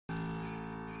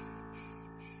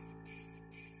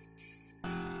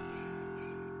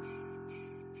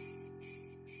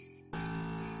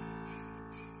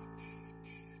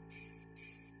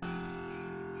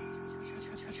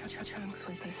Trunks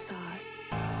with the sauce.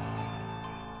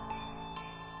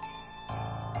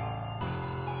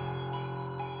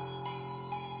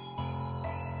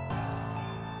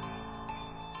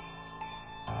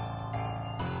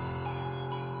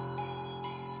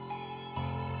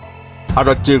 I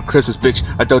don't do Christmas, bitch.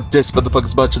 I don't diss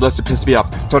motherfuckers much unless it pisses me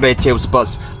off. Tornado tables a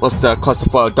bus. Let's cluster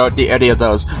flow. Don't need any of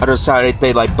those. I don't sound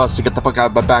anything like bust to get the fuck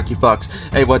out of my back, you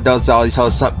fucks. Anyone knows that all these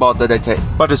hoes suck more than they take.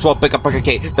 But just won't pick up a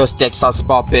cake. Those sticks sauce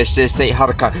fall, bitch. This ain't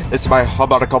Hanukkah. This is my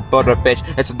harmonical butter, bitch.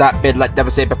 It's not been like never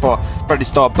seen before. Pretty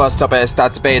store bust up and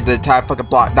starts invading the entire fucking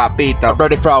block. Not me though. I'm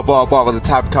ready for a war when the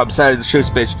time comes. Setting the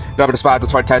truth, bitch. Remember to smile the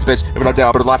 20 times, bitch. Even though I'm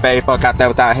down, but laugh any fuck out there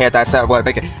without a hand. I said I want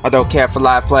to make it. I don't care for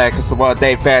live play, cause the world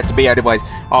ain't fair to me anyways.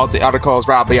 All the articles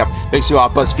round me up. Makes you all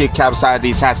bust a few cabs inside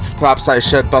these hats. Perhaps I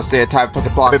should bust the entire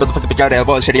fucking block. Maybe motherfucking majority of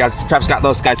all shitty on Travis Scott,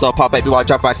 those guys, little pop, make me want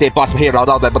to jump my state boss from here and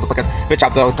all that motherfuckers. Bitch,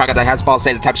 I'm the cock that has balls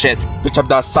saying the type of shit. Bitch, I'm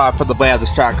not sorry for the way of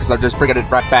this track, cause I'm just bringing it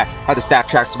right back. I just stack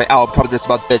tracks to my album coming this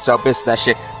month, bitch. Don't miss that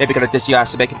shit. Maybe gonna diss you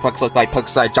ass to make it fucks look like punk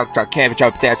side junk truck. Can't even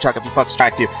jump damn truck if you fucks try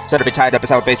to. So to be tied up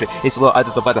inside my basement. He's a little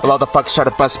under the weather. A lot of fucks trying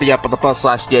to bust me up on the bus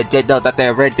last year. Didn't know that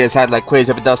their renters had like quiz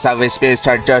even though some experience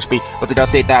trying to judge me. But they don't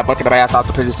see that I'm working my ass off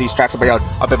to produce these tracks on my own.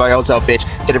 I'm in my own zone, bitch.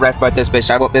 Get it right about this bitch.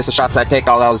 I won't miss the shots I take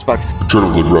all those bucks.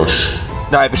 Adrenaline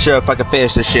rush. Not even sure if I can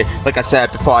finish this shit. Like I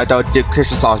said before, I don't do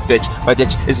Christmas songs, bitch. My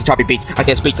ditch is the choppy beats. I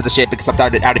can't speak to the shit because I'm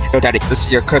done and out it. No daddy, this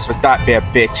is your Christmas nightmare,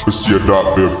 bitch. This is your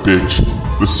nightmare,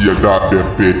 bitch. This is your nightmare,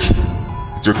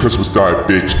 bitch. It's your Christmas night,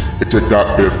 bitch. It's your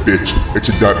nightmare, bitch. It's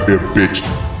your nightmare, bitch.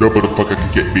 No motherfucker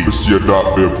can get me. This is your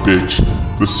nightmare,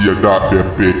 bitch. This is your nightmare,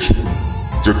 bitch.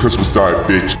 It's your Christmas night,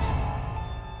 bitch.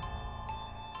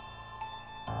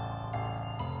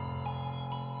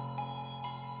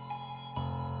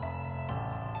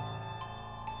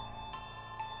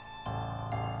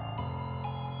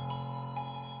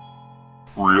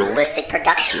 Realistic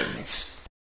Productions.